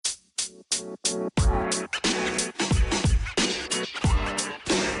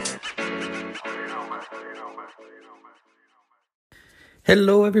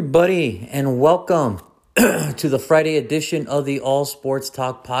Hello, everybody, and welcome to the Friday edition of the All Sports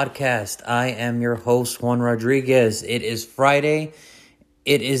Talk podcast. I am your host, Juan Rodriguez. It is Friday.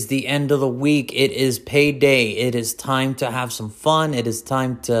 It is the end of the week. It is payday. It is time to have some fun. It is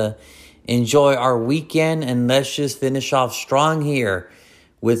time to enjoy our weekend, and let's just finish off strong here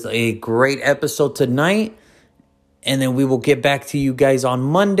with a great episode tonight. And then we will get back to you guys on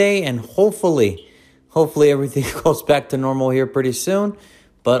Monday, and hopefully everything goes back to normal here pretty soon.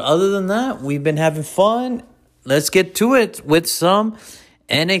 But other than that, we've been having fun. Let's get to it with some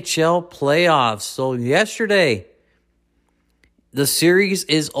NHL playoffs. So yesterday, the series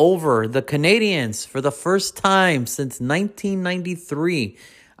is over. The Canadiens, for the first time since 1993,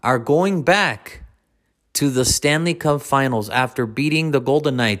 are going back to the Stanley Cup Finals after beating the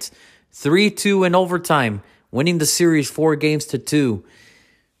Golden Knights 3-2 in overtime, winning the series 4-2.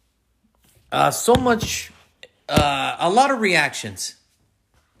 A lot of reactions.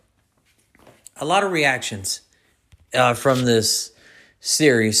 From this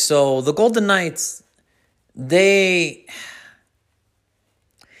series. So the Golden Knights, they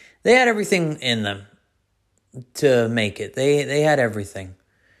had everything in them to make it. They had everything.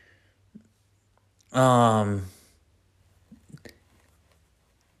 They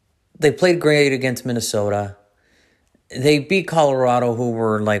played great against Minnesota. They beat Colorado, who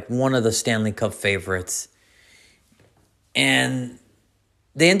were like one of the Stanley Cup favorites. And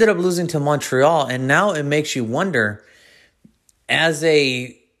they ended up losing to Montreal. And now it makes you wonder, as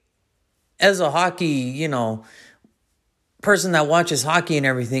a hockey, person that watches hockey and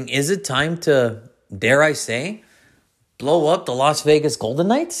everything, is it time to, dare I say, blow up the Las Vegas Golden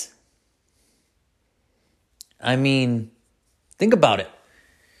Knights? I mean, think about it.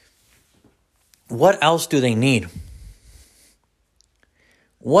 What else do they need?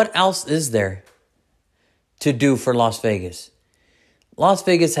 What else is there to do for Las Vegas? Las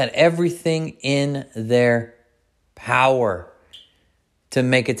Vegas had everything in their power to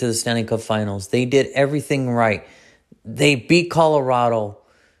make it to the Stanley Cup Finals. They did everything right. They beat Colorado.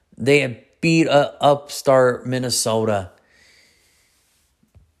 They beat upstart Minnesota.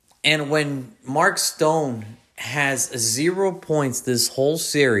 And when Mark Stone has 0 points this whole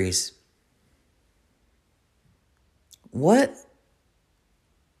series, What?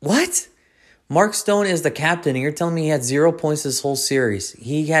 Mark Stone is the captain, and you're telling me he had 0 points this whole series.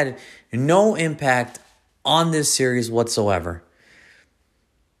 He had no impact on this series whatsoever.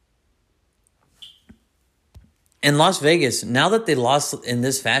 And Las Vegas, now that they lost in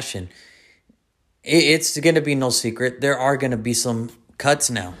this fashion, it's going to be no secret. There are going to be some cuts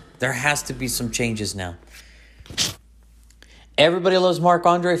now. There has to be some changes now. Everybody loves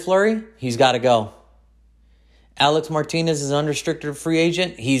Marc-Andre Fleury. He's got to go. Alex Martinez is an unrestricted free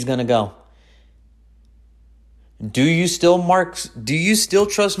agent. He's going to go. Do you still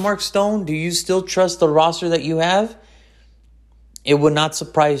trust Mark Stone? Do you still trust the roster that you have? It would not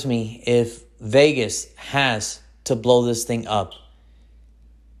surprise me if Vegas has to blow this thing up.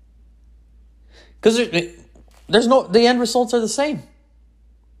 Because the end results are the same.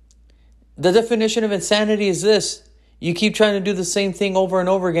 The definition of insanity is this: you keep trying to do the same thing over and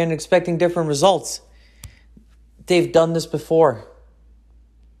over again, expecting different results. They've done this before,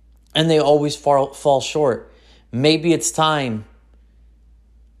 and they always fall short. Maybe it's time.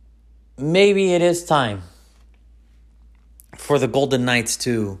 Maybe it is time for the Golden Knights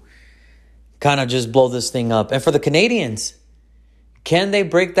to kind of just blow this thing up. And for the Canadiens, can they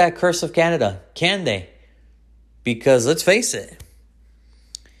break that curse of Canada? Can they? Because let's face it,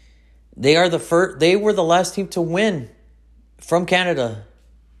 they were the last team to win from Canada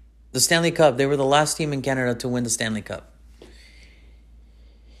the Stanley Cup. They were the last team in Canada to win the Stanley Cup.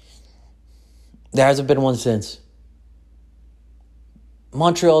 There hasn't been one since.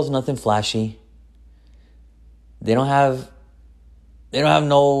 Montreal is nothing flashy. They don't have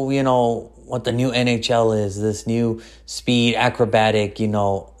no, what the new NHL is, this new speed, acrobatic,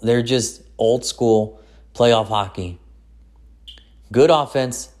 they're just old school playoff hockey. Good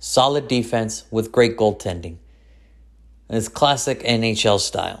offense, solid defense with great goaltending. And it's classic NHL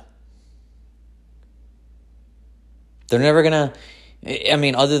style. They're never going to,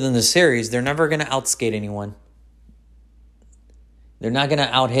 other than the series, they're never going to outskate anyone. They're not going to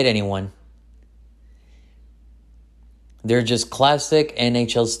out-hit anyone. They're just classic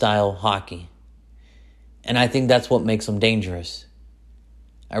NHL style hockey. And I think that's what makes them dangerous.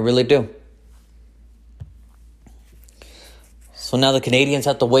 I really do. So now the Canadiens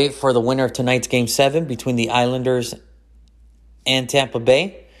have to wait for the winner of tonight's Game 7 between the Islanders and Tampa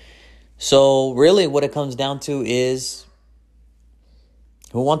Bay. So really what it comes down to is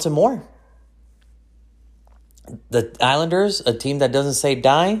who wants it more? The Islanders, a team that doesn't say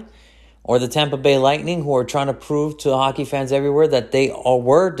die, or the Tampa Bay Lightning, who are trying to prove to hockey fans everywhere that they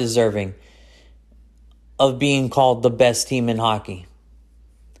were deserving of being called the best team in hockey.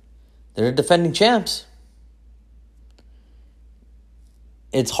 They're defending champs.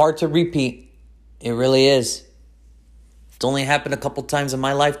 It's hard to repeat. It really is. It's only happened a couple times in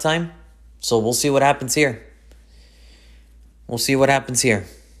my lifetime, so we'll see what happens here. We'll see what happens here.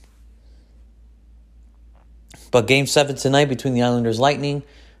 But Game 7 tonight between the Islanders Lightning.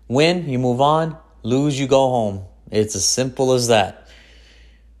 Win, you move on. Lose, you go home. It's as simple as that.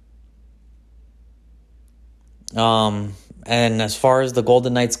 And as far as the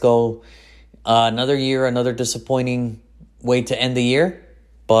Golden Knights go, another year, another disappointing way to end the year.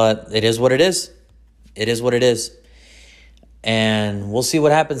 But it is what it is. It is what it is. And we'll see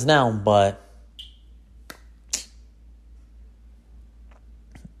what happens now. But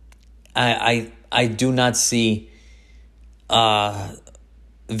I do not see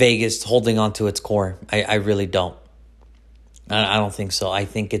Vegas holding on to its core. I really don't. I don't think so. I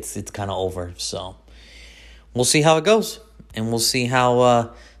think it's kind of over. So we'll see how it goes. And we'll see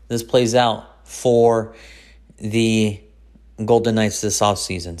how this plays out for the Golden Knights this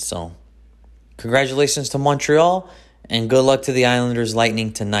offseason. So congratulations to Montreal, and good luck to the Islanders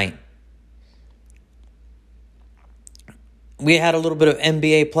Lightning tonight. We had a little bit of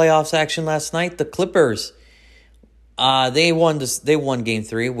NBA playoffs action last night. The Clippers, they won Game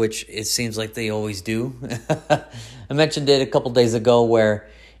 3, which it seems like they always do. I mentioned it a couple days ago where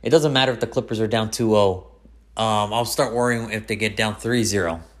it doesn't matter if the Clippers are down 2-0. I'll start worrying if they get down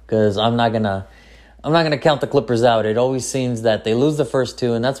 3-0 because I'm not gonna count the Clippers out. It always seems that they lose the first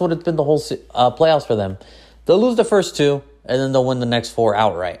two, and that's what it's been the whole playoffs for them. They'll lose the first two, and then they'll win the next four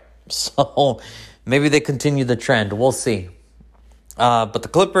outright. So maybe they continue the trend. We'll see. But the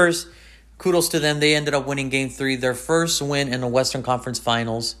Clippers, kudos to them. They ended up winning Game 3, their first win in the Western Conference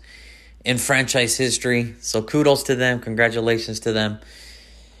Finals in franchise history. So kudos to them. Congratulations to them.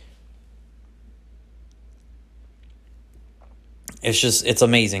 It's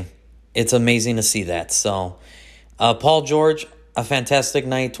amazing. It's amazing to see that. So, Paul George, a fantastic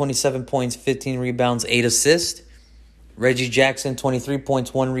night. 27 points, 15 rebounds, 8 assists. Reggie Jackson, 23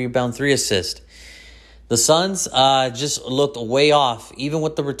 points, 1 rebound, 3 assists. The Suns just looked way off. Even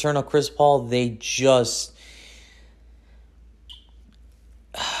with the return of Chris Paul, they just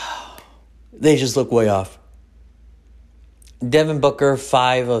look way off. Devin Booker,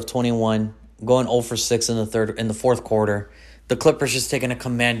 5 of 21, going 0 for 6 in the fourth quarter. The Clippers just taking a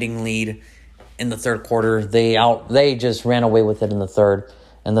commanding lead in the third quarter. They just ran away with it in the third,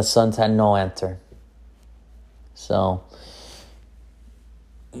 and the Suns had no answer. So,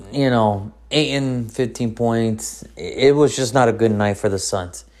 8 and 15 points. It was just not a good night for the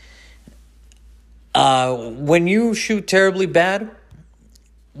Suns. When you shoot terribly bad,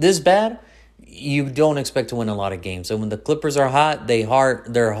 this bad, you don't expect to win a lot of games. And when the Clippers are hot, they're hard.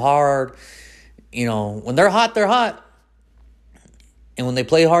 When they're hot, they're hot. And when they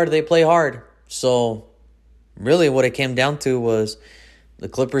play hard, they play hard. So, really what it came down to was the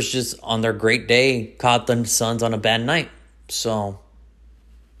Clippers just, on their great day, caught the Suns on a bad night. So,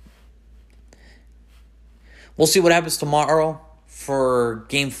 we'll see what happens tomorrow for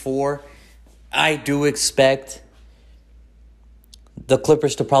Game 4. I do expect the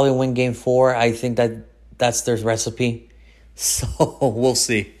Clippers to probably win Game 4. I think that's their recipe. So, we'll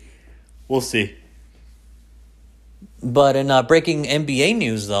see. We'll see. But in breaking NBA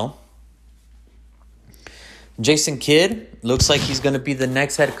news, though, Jason Kidd looks like he's going to be the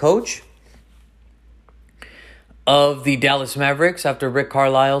next head coach of the Dallas Mavericks after Rick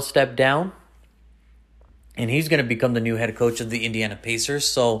Carlisle stepped down. And he's going to become the new head coach of the Indiana Pacers.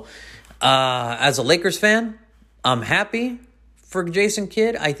 So, as a Lakers fan, I'm happy for Jason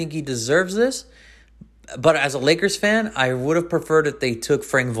Kidd. I think he deserves this. But as a Lakers fan, I would have preferred if they took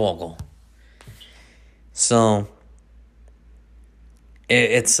Frank Vogel. So,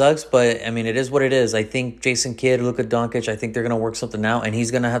 it sucks, but, it is what it is. I think Jason Kidd, Luka Doncic, I think they're going to work something out. And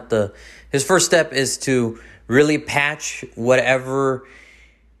he's going to have to... His first step is to really patch whatever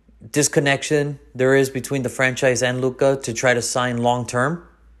disconnection there is between the franchise and Luka to try to sign long-term.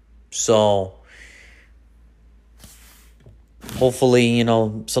 So, hopefully,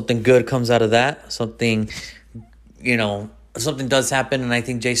 something good comes out of that. Something does happen, and I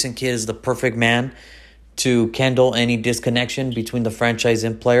think Jason Kidd is the perfect man to kindle any disconnection between the franchise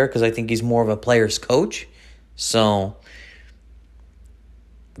and player, because I think he's more of a player's coach. So,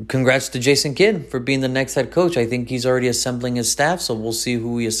 congrats to Jason Kidd for being the next head coach. I think he's already assembling his staff, so we'll see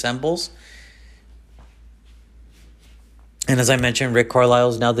who he assembles. And as I mentioned, Rick Carlisle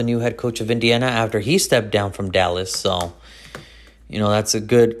is now the new head coach of Indiana after he stepped down from Dallas. So, that's a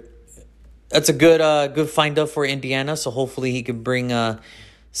good find up for Indiana. So hopefully he can bring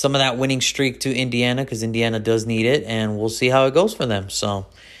some of that winning streak to Indiana, because Indiana does need it, and we'll see how it goes for them. So,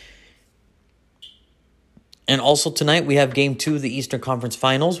 and also tonight we have Game 2 of the Eastern Conference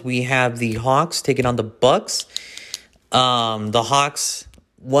Finals. We have the Hawks taking on the Bucks. The Hawks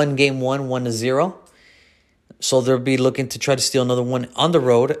won Game 1, 1-0. So they'll be looking to try to steal another one on the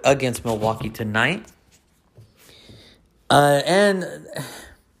road against Milwaukee tonight. And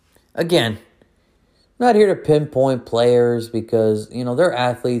again, not here to pinpoint players because, they're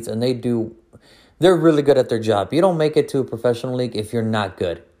athletes and they're really good at their job. You don't make it to a professional league if you're not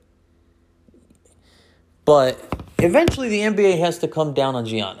good. But eventually the NBA has to come down on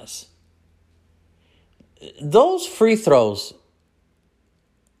Giannis. Those free throws,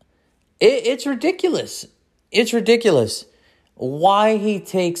 it's ridiculous. It's ridiculous why he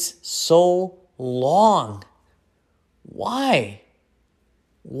takes so long. Why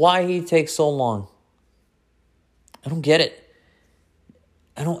he takes so long. I don't get it.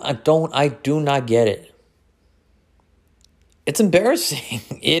 I do not get it. It's embarrassing.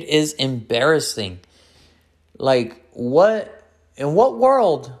 It is embarrassing. Like, in what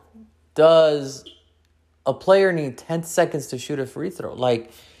world does a player need 10 seconds to shoot a free throw? Like,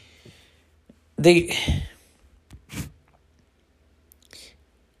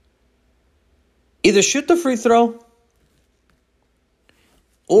 either shoot the free throw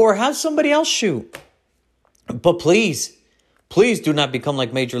or have somebody else shoot. But please do not become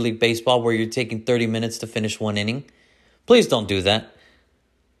like Major League Baseball where you're taking 30 minutes to finish one inning. Please don't do that.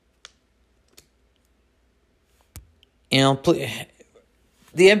 The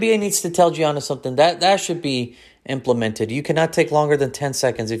NBA needs to tell Giannis something. That should be implemented. You cannot take longer than 10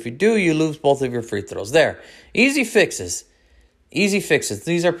 seconds. If you do, you lose both of your free throws. There. Easy fixes.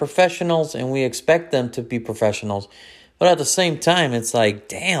 These are professionals, and we expect them to be professionals. But at the same time, it's like,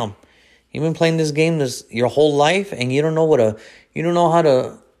 damn, you've been playing this game your whole life, and you don't know how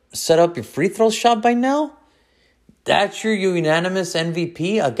to set up your free throw shot by now? That's your unanimous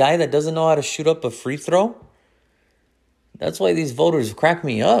MVP, a guy that doesn't know how to shoot up a free throw? That's why these voters crack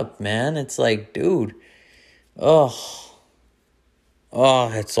me up, man. It's like, dude, it's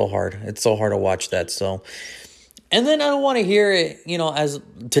so hard. It's so hard to watch that. So, and then I don't want to hear it, as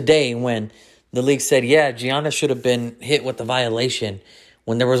today when the league said, yeah, Giannis should have been hit with the violation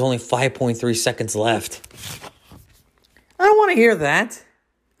when there was only 5.3 seconds left. I don't want to hear that.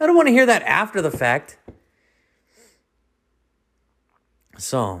 I don't want to hear that after the fact.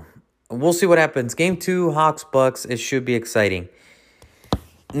 So, we'll see what happens. Game 2, Hawks-Bucks. It should be exciting.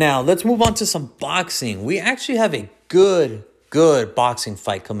 Now, let's move on to some boxing. We actually have a good boxing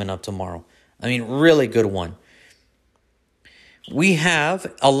fight coming up tomorrow. I mean, really good one. We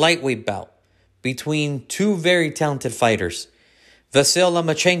have a lightweight bout between two very talented fighters. Vasyl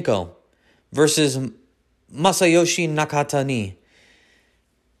Lomachenko versus Masayoshi Nakatani.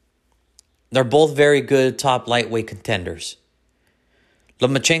 They're both very good top lightweight contenders.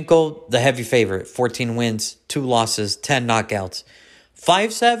 Lomachenko, the heavy favorite, 14 wins, 2 losses, 10 knockouts.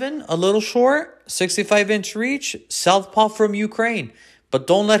 5'7", a little short, 65-inch reach, southpaw from Ukraine. But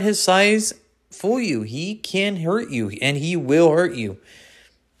don't let his size fool you. He can hurt you, and he will hurt you.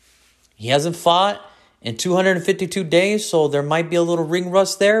 He hasn't fought in 252 days, so there might be a little ring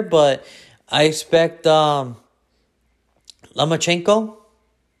rust there, but I expect Lomachenko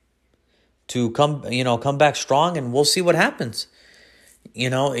to come back strong, and we'll see what happens.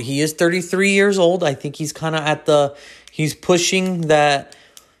 He is 33 years old. I think he's kind of he's pushing that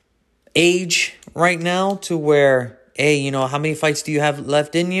age right now to where, hey, how many fights do you have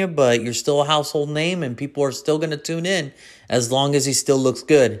left in you? But you're still a household name and people are still going to tune in as long as he still looks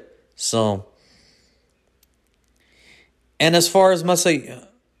good. So, and as far as Masayoshi,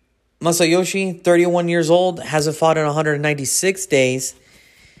 31 years old, hasn't fought in 196 days,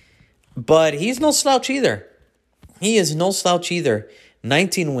 but he's no slouch either. He is no slouch either.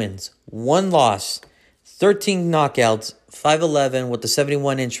 19 wins, 1 loss, 13 knockouts, 5'11" with the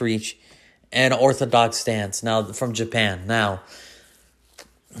 71-inch reach, and orthodox stance. Now, from Japan. Now,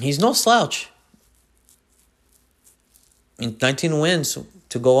 he's no slouch. 19 wins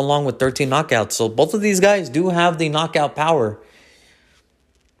to go along with 13 knockouts. So, both of these guys do have the knockout power.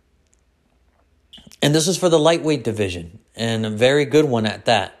 And this is for the lightweight division, and a very good one at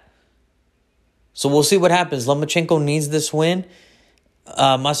that. So, we'll see what happens. Lomachenko needs this win.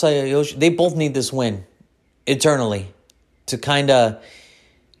 Masayoshi, they both need this win eternally to kind of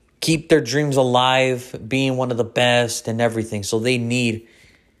keep their dreams alive, being one of the best and everything. So they need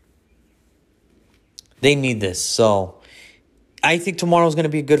this. So I think tomorrow's going to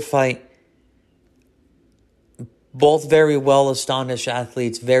be a good fight. Both very well-established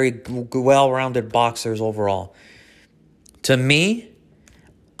athletes, very well-rounded boxers overall. To me,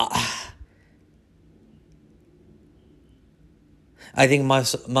 I think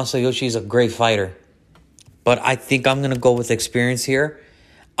Masayoshi is a great fighter. But I think I'm going to go with experience here.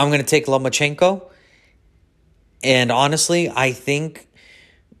 I'm going to take Lomachenko. And honestly, I think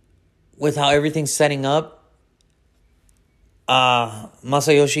with how everything's setting up,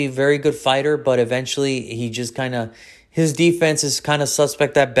 Masayoshi, very good fighter, but eventually he just his defense is kind of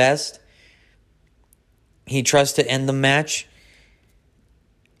suspect at best. He tries to end the match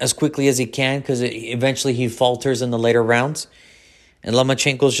as quickly as he can because eventually he falters in the later rounds. And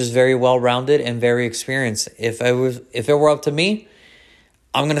Lomachenko is just very well-rounded and very experienced. If it were up to me,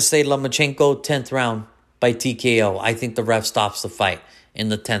 I'm going to say Lomachenko 10th round by TKO. I think the ref stops the fight in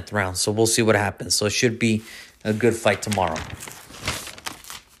the 10th round. So we'll see what happens. So it should be a good fight tomorrow.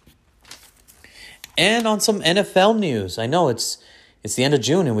 And on some NFL news. I know it's the end of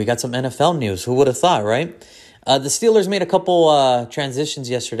June and we got some NFL news. Who would have thought, right? The Steelers made a couple transitions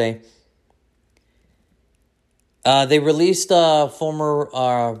yesterday. They released former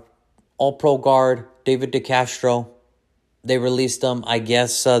All-Pro guard David DeCastro. They released him. I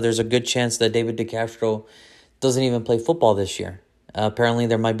guess there's a good chance that David DeCastro doesn't even play football this year. Apparently,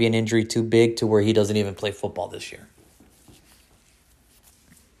 there might be an injury too big to where he doesn't even play football this year.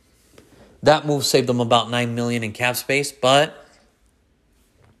 That move saved them about $9 million in cap space, but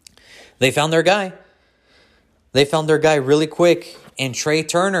they found their guy. They found their guy really quick. And Trey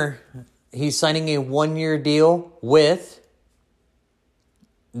Turner, he's signing a 1-year deal with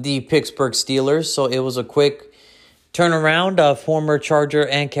the Pittsburgh Steelers. So it was a quick turnaround. Former Charger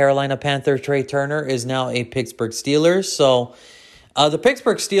and Carolina Panther Trey Turner is now a Pittsburgh Steelers. So the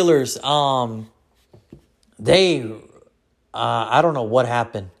Pittsburgh Steelers, I don't know what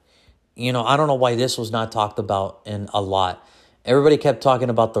happened. I don't know why this was not talked about in a lot. Everybody kept talking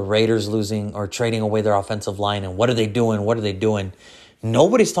about the Raiders losing or trading away their offensive line and what are they doing? What are they doing?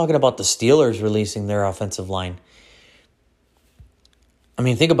 Nobody's talking about the Steelers releasing their offensive line. I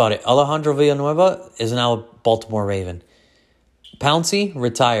mean, think about it. Alejandro Villanueva is now a Baltimore Raven. Pouncey,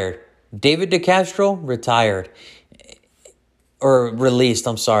 retired. David DeCastro, retired. Or released,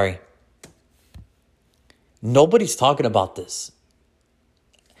 I'm sorry. Nobody's talking about this.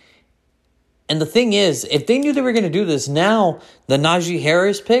 And the thing is, if they knew they were going to do this, now the Najee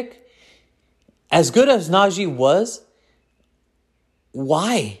Harris pick, as good as Najee was,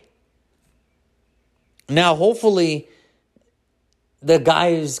 why? Now, hopefully, the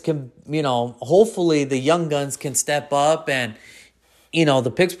guys can, hopefully the young guns can step up. And,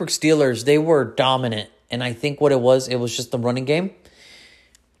 the Pittsburgh Steelers, they were dominant. And I think what it was just the running game.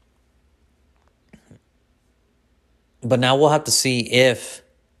 But now we'll have to see if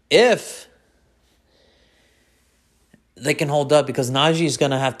they can hold up, because Najee is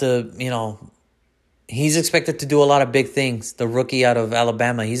going to have to, he's expected to do a lot of big things. The rookie out of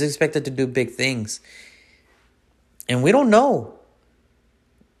Alabama, he's expected to do big things. And we don't know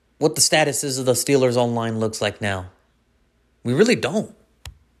what the status is of the Steelers online looks like now. We really don't.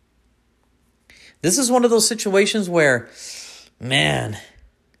 This is one of those situations where, man,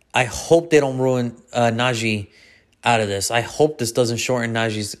 I hope they don't ruin Najee out of this. I hope this doesn't shorten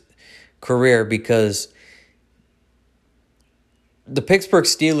Najee's career, because the Pittsburgh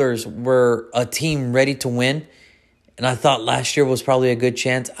Steelers were a team ready to win, and I thought last year was probably a good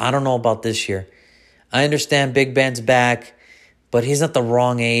chance. I don't know about this year. I understand Big Ben's back, but he's at the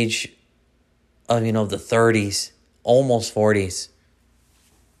wrong age of, the 30s, almost 40s.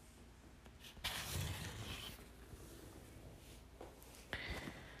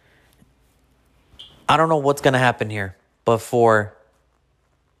 I don't know what's going to happen here, but for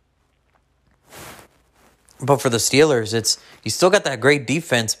the Steelers, you still got that great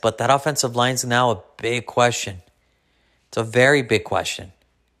defense, but that offensive line's now a big question. It's a very big question.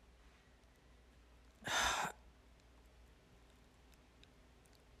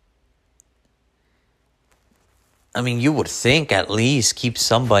 I mean, you would think at least keep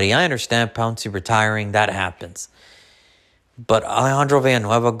somebody. I understand Pouncey retiring. That happens. But Alejandro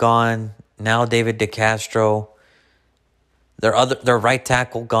Villanueva gone. Now David DeCastro. Their right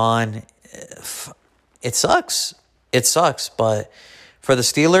tackle gone. It sucks. It sucks. But for the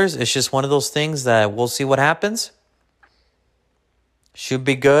Steelers, it's just one of those things that we'll see what happens. Should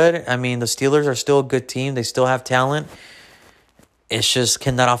be good. I mean, the Steelers are still a good team. They still have talent. It's just,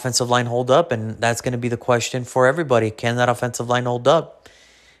 can that offensive line hold up? And that's going to be the question for everybody. Can that offensive line hold up?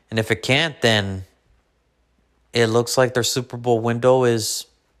 And if it can't, then it looks like their Super Bowl window is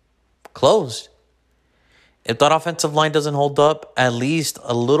closed. If that offensive line doesn't hold up at least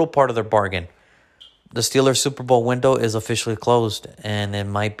a little part of their bargain, the Steelers' Super Bowl window is officially closed, and it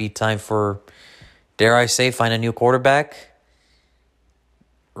might be time for, dare I say, find a new quarterback,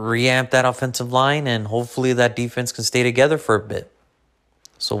 reamp that offensive line, and hopefully that defense can stay together for a bit.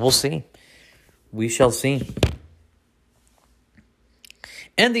 So we'll see. We shall see.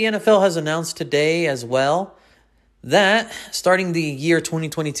 And the NFL has announced today as well that starting the year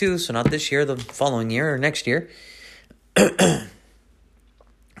 2022, so not this year, the following year or next year,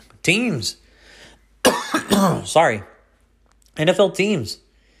 teams, NFL teams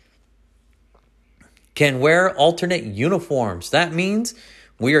can wear alternate uniforms. That means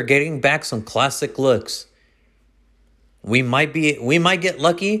we are getting back some classic looks. We might get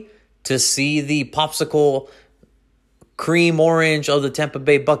lucky to see the popsicle cream orange of the Tampa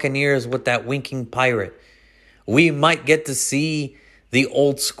Bay Buccaneers with that winking pirate. We might get to see the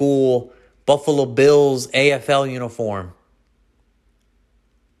old school Buffalo Bills AFL uniform.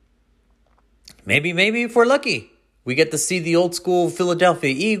 Maybe if we're lucky, we get to see the old school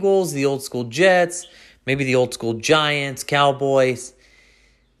Philadelphia Eagles, the old school Jets, maybe the old school Giants, Cowboys.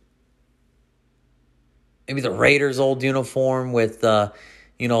 Maybe the Raiders' old uniform with,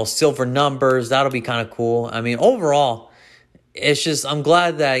 silver numbers. That'll be kind of cool. I mean, overall, it's just, I'm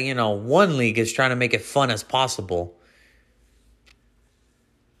glad that, one league is trying to make it fun as possible.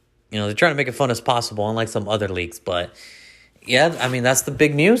 They're trying to make it fun as possible, unlike some other leagues. But, yeah, I mean, that's the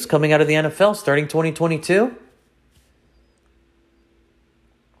big news coming out of the NFL starting 2022.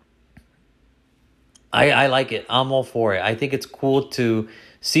 I like it. I'm all for it. I think it's cool to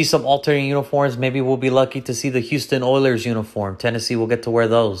see some alternate uniforms. Maybe we'll be lucky to see the Houston Oilers uniform. Tennessee will get to wear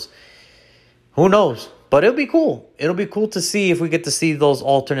those. Who knows? But it'll be cool. It'll be cool to see if we get to see those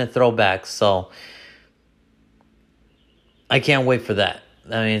alternate throwbacks. So I can't wait for that.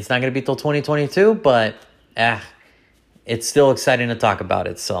 I mean, it's not going to be till 2022, but it's still exciting to talk about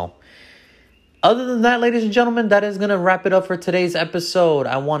it. So other than that, ladies and gentlemen, that is going to wrap it up for today's episode.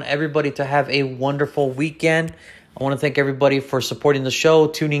 I want everybody to have a wonderful weekend. I want to thank everybody for supporting the show,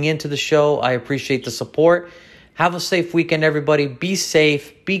 tuning into the show. I appreciate the support. Have a safe weekend, everybody. Be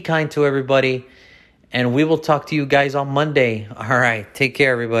safe. Be kind to everybody. And we will talk to you guys on Monday. All right. Take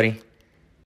care, everybody.